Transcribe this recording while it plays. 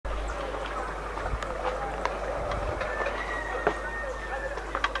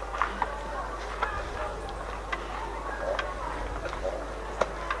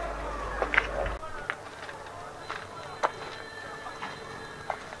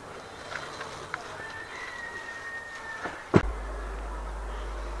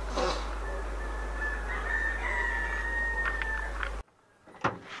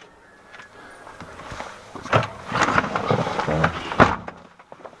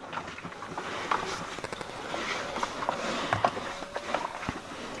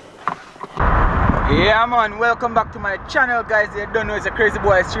Yeah man, welcome back to my channel guys. You don't know, it's a crazy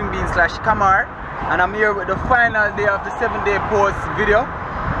boy string bean / Camera, and I'm here with the final day of the 7-day post video.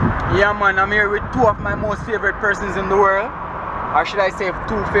 Yeah man, I'm here with two of my most favorite persons in the world, or should I say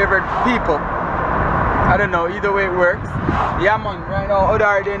two favorite people. I don't know, either way it works. Yeah man, right now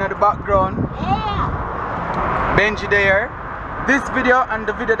Odary there in the background. Yeah. Benji there. This video and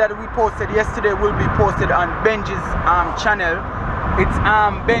the video that we posted yesterday will be posted on Benji's channel. It's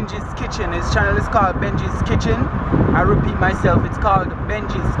Benji's Kitchen. His channel is called Benji's Kitchen. I repeat myself, it's called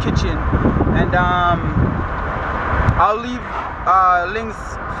Benji's Kitchen. And I'll leave links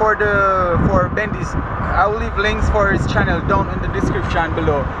for Benji's. I will leave links for his channel down in the description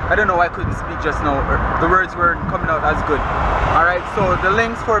below. I don't know why I couldn't speak just now. The words weren't coming out as good. Alright, so the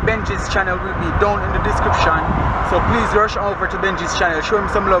links for Benji's channel will be down in the description. So please rush over to Benji's channel. Show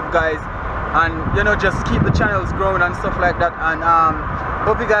him some love guys. And you know, just keep the channels growing and stuff like that. And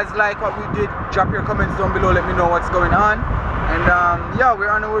hope you guys like what we did. Drop your comments down below, let me know what's going on. And yeah,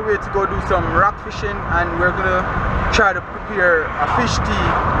 we're on our way to go do some rock fishing, and we're gonna try to prepare a fish tea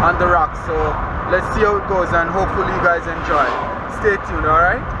on the rock. So let's see how it goes, and hopefully you guys enjoy. Stay tuned.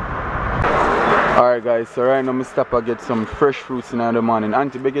 Alright guys, so right now I stop and get some fresh fruits in the morning.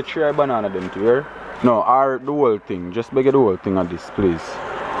 Auntie, beg you try banana them to here. No, or the whole thing, just beg you the whole thing of this please.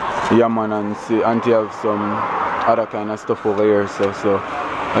 Yeah man, and see auntie have some other kind of stuff over here, so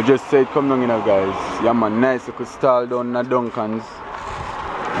I just said come down, you know guys. Yeah man, nice little stall down in the Duncan's.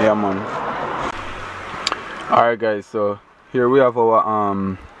 Yeah man. Alright guys, so here we have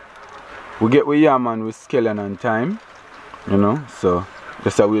our we get with yeah man with skeleton and time, you know, so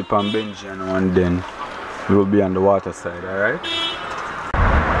just a wait for Benji and then we will be on the water side. Alright.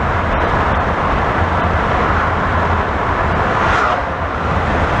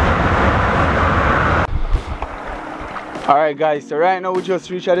 Alright guys, so right now we just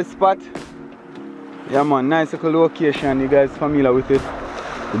reached at the spot. Yeah man, nice little location, you guys familiar with it.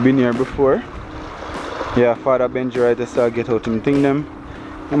 We've been here before. Yeah, Fatha Benji right there, get out and thing them.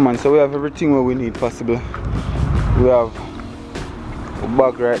 Yeah man, so we have everything what we need possible. We have a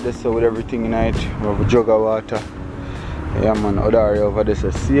bag right there, so with everything in it. We have a jug of water. Yeah man, Odary over there,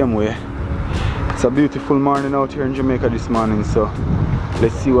 so same way. It's a beautiful morning out here in Jamaica this morning, so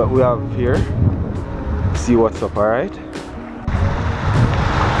let's see what we have here. See what's up, alright?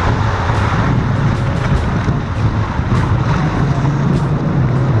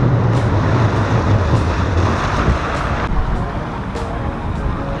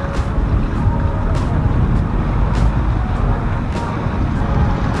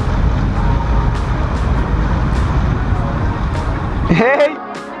 Hey!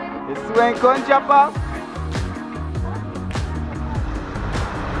 It's when con chapa.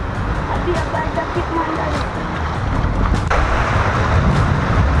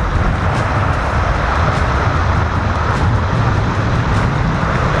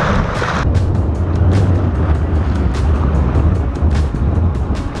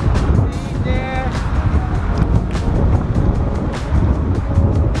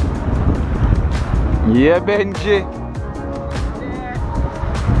 Yeah, Benji.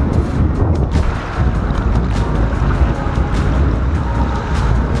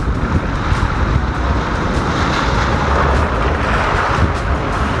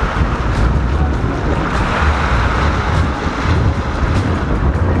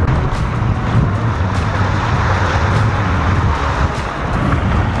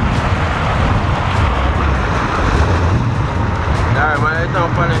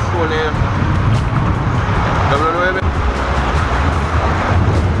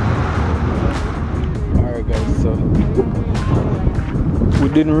 Alright guys, so we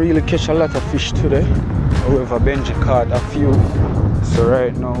didn't really catch a lot of fish today. However, Benji caught a few. So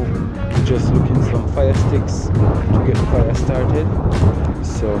right now we're just looking some fire sticks to get the fire started,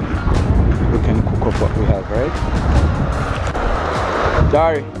 so we can cook up what we have, right?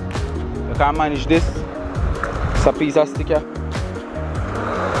 Dari, you can manage this. It's a piece of stick here.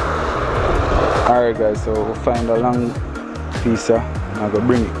 Alright guys, so we'll find a long piece and I'm gonna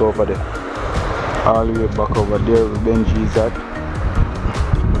bring it over there. All the way back over there where Benji is at.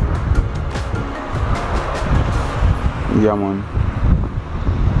 Yeah man.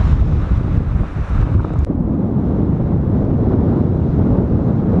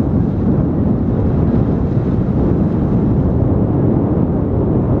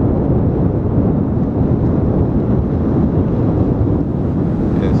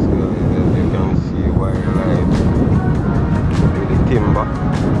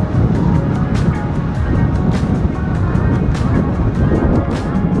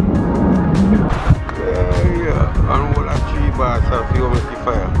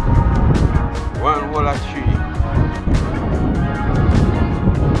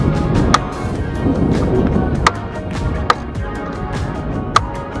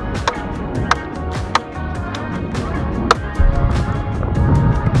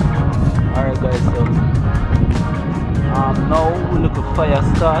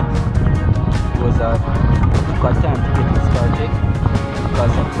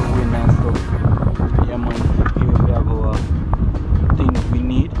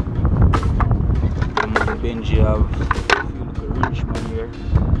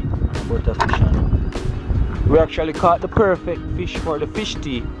 actually caught the perfect fish for the fish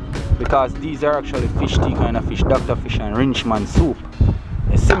tea, because these are actually fish tea kind of fish, Dr. Fish and Rinchman soup.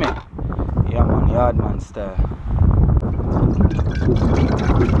 You see me? Yeah man, yardman style.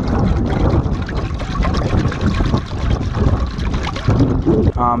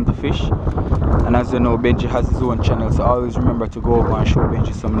 The fish, and as you know, Benji has his own channel, so always remember to go over and show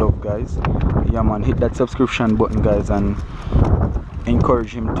Benji some love, guys. Yeah man, hit that subscription button, guys, and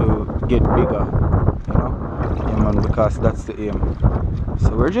encourage him to get bigger, you know. Yeah man, because that's the aim.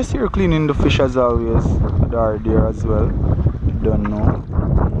 So we're just here cleaning the fish as always. They are there as well, you don't know.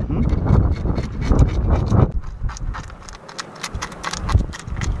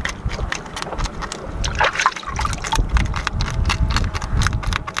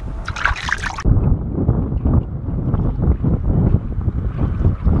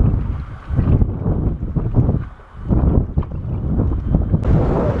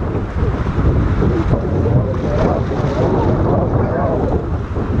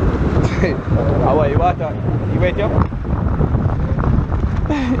 How are you, water? You wait up?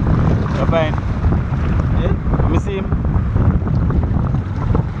 You're fine. Yeah? Let me see him.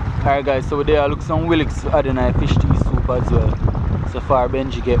 Alright guys, so there I look some willicks for Adonai fish tea soup as well. So far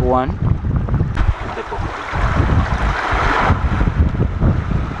Benji get one.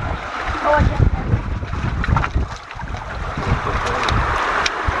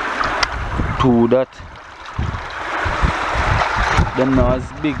 Two that. Them not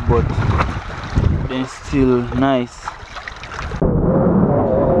as big, but they're still nice.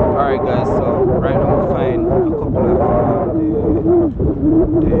 Alright guys, so right now we find a couple of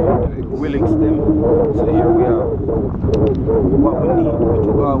the willicks them. So here we are. What we need, we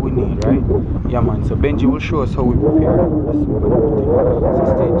took all we need, right? Yeah man, so Benji will show us how we prepare the soup and everything. So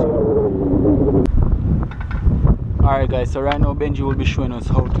stay tuned. Alright guys, so right now Benji will be showing us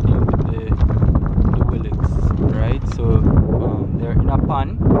how to deal with the willicks, right? So they're in a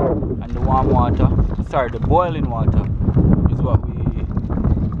pan, and the warm water, sorry, the boiling water is what we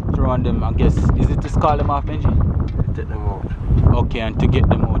throw on them, I guess. Is it to scald them off, Benji? To take them out. Okay, and to get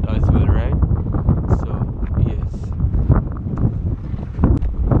them out as well, right? So, yes.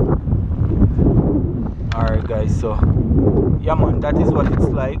 Alright guys, so yeah man, that is what it's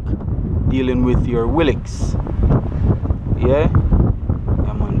like dealing with your willicks. Yeah?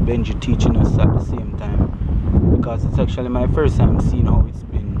 Yeah man, Benji teaching us at the same time, because it's actually my first time seeing how it's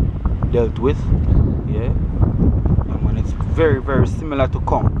been dealt with. Yeah, and it's very, very similar to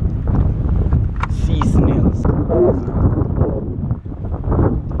conch, sea snails.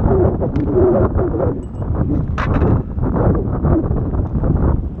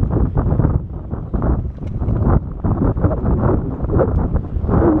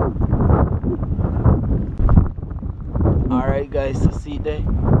 Alright guys, so see there,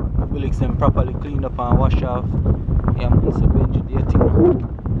 the willicks them properly cleaned up and washed off. Yeah man, so Benji do your thing now.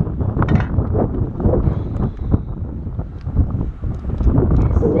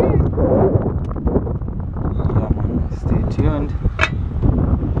 Yeah man, stay tuned.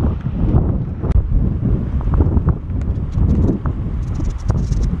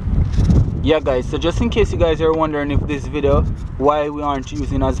 Yeah guys, so just in case you guys are wondering if this video why we aren't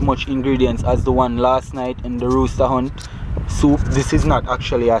using as much ingredients as the one last night in the rooster hunt soup, this is not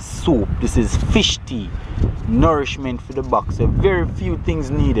actually a soup, this is fish tea, nourishment for the box. So very few things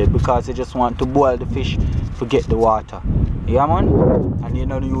needed, because you just want to boil the fish, forget the water. Yeah man, and you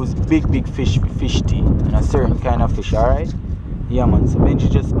know to use big fish for fish tea and a certain kind of fish. Alright, yeah man, so Benji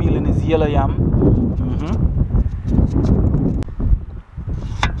just peeling his yellow yam.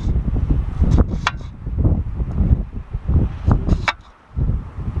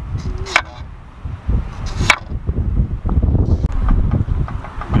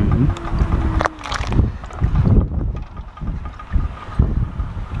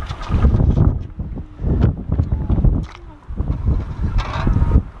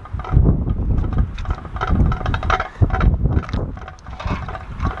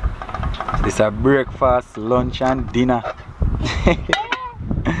 It's a breakfast, lunch and dinner.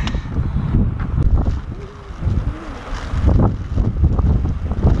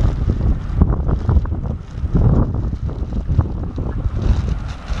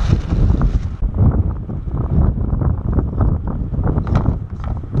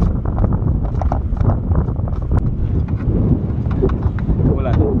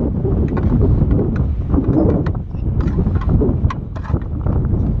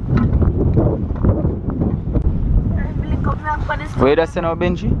 Where that's now,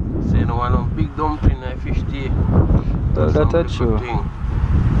 Benji? Say no one of big dumpling and fish tea. Well, that's true.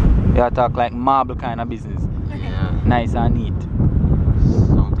 You talk like marble kind of business. Yeah. Nice and neat.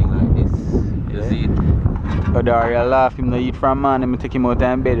 Something like this. You see it? Odary I laugh him no eat from man, and take him out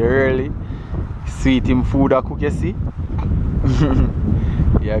in bed early. Sweet him food I cook, you see?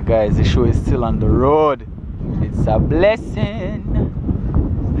 Yeah guys, the show is still on the road. It's a blessing.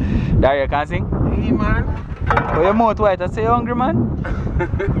 Odary, you can sing? Hey man. Oh, your mouth white, I say you hungry man?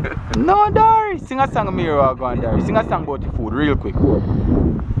 No Odary, sing a song me or go on Odary. Sing a song about the food real quick.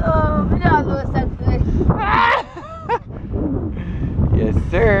 Oh, we don't know something. Yes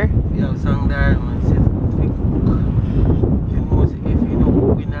sir. You have song there, man. Say, you know, if you don't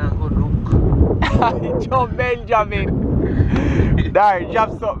cook, we not go look. Joe Benjamin. Odary, drop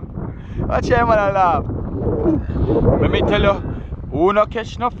something. Watch him man laugh. Let me tell you, who no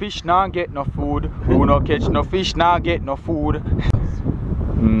catch no fish, nah get no food. Who no catch no fish, nah get no food.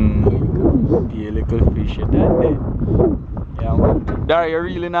 Be a little fish, you done there. Yeah man. Odary, you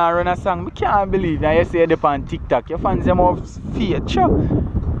really not run a song. I can't believe that you say it on TikTok. Your fans them off feet, sure.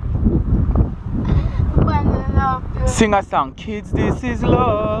 Sing a song. Kids, this is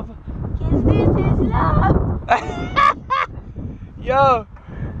love. Kids, this is love. Yo,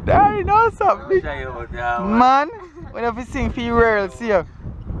 Odary knows something. Man. Man, when you sing for your world, see you.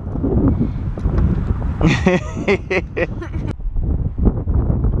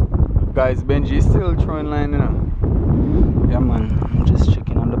 Guys, Benji is still throwing line, you know. Yeah man, I'm just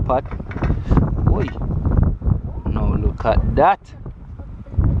checking on the pot. Oi. Now look at that.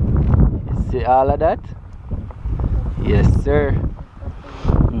 You see all of that? Yes sir.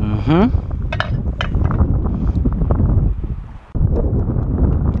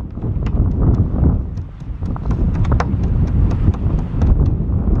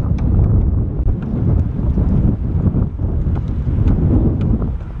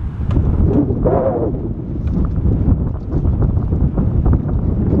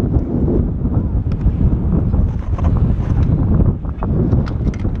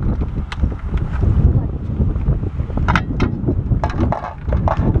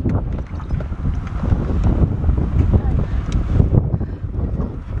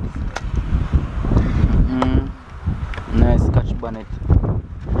 Nice catch bonnet.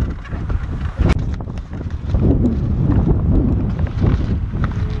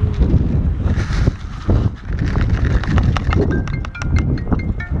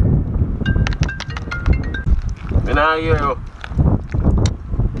 When I hear you,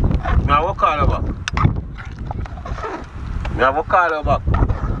 I will call you back. I will call you back.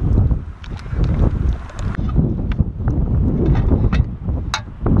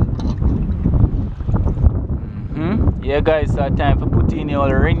 Yeah guys, so time for put in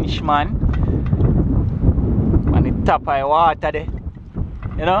your wrench man on the top of the water there.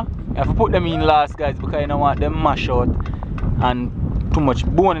 You know? You have to put them in last guys because you don't want them mash out and too much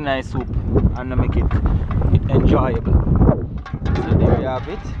bone in the soup and to make it enjoyable. So there you have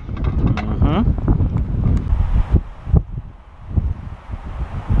it.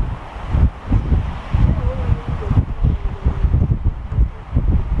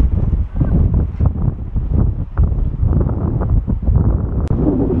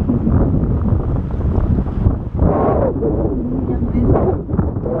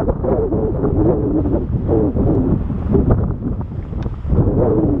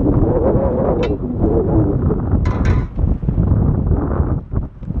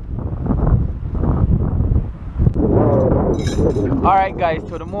 Alright guys,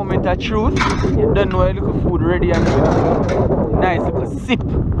 so the moment of truth, you don't know a little food ready and nice little sip.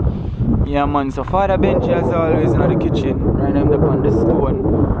 Yeah man, so Fatha Benji as always in the kitchen, right up on the stone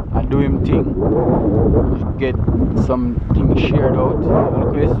and do him thing. Get some things shared out.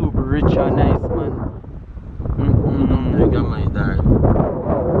 Look at soup rich and nice man. I got my Odary.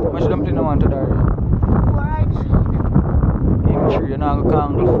 How much dumpling I want to Odary? 3, you're not going to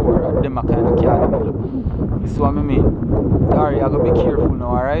angle 4. Them are kind of carry. This is what I mean. Odary, you gotta be careful now,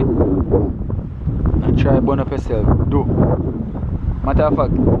 alright? And try burn up yourself. Do. Matter of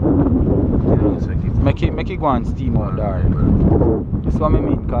fact, make it go and steam out, Odary. This is what I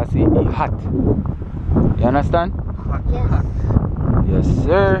mean, because it's hot. You understand? Yes. Yes,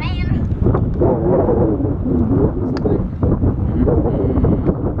 sir.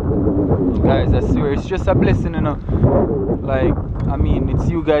 Guys, I swear it's just a blessing, you know. Like, I mean, it's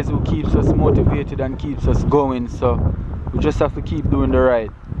you guys who keeps us motivated and keeps us going, so we just have to keep doing the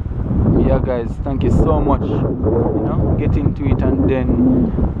right. Yeah guys, thank you so much. You know, get into it and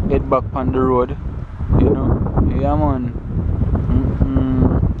then get back on the road. You know, yeah man.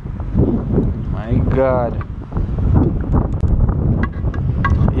 My God.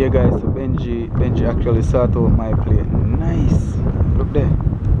 Yeah guys, so Benji actually sort out my plate. Nice. Look there.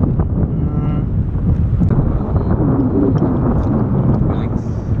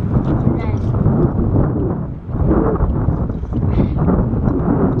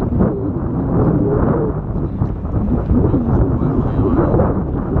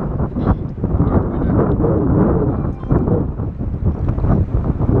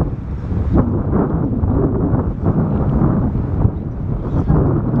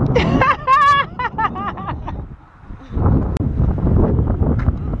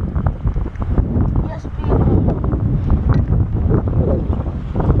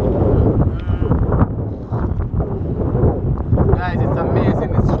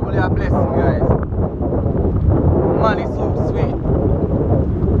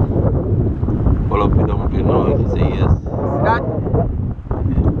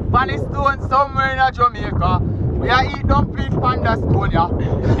 in Jamaica. We are eat dumpling panda stone, yeah.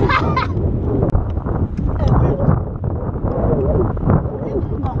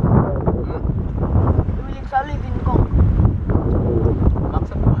 Willicks are living gum.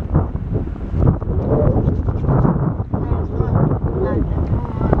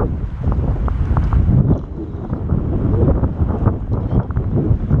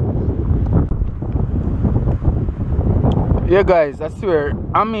 Yeah guys, I swear,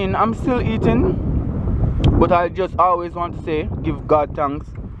 I mean, I'm still eating, but I just always want to say, give God thanks.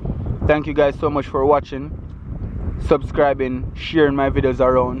 Thank you guys so much for watching, subscribing, sharing my videos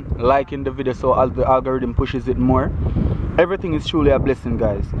around, liking the video so the algorithm pushes it more. Everything is truly a blessing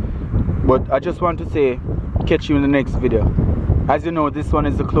guys. But I just want to say, catch you in the next video. As you know, this one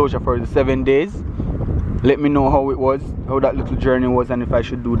is the closure for the 7 days. Let me know how it was, how that little journey was, and if I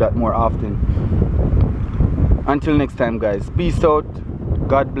should do that more often. Until next time guys, peace out,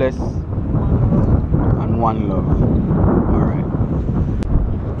 God bless, and one love. Alright.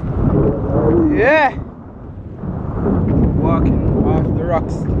 Yeah! Walking off the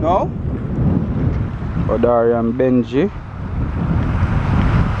rocks now. Odary and Benji.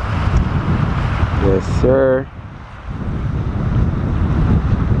 Yes sir.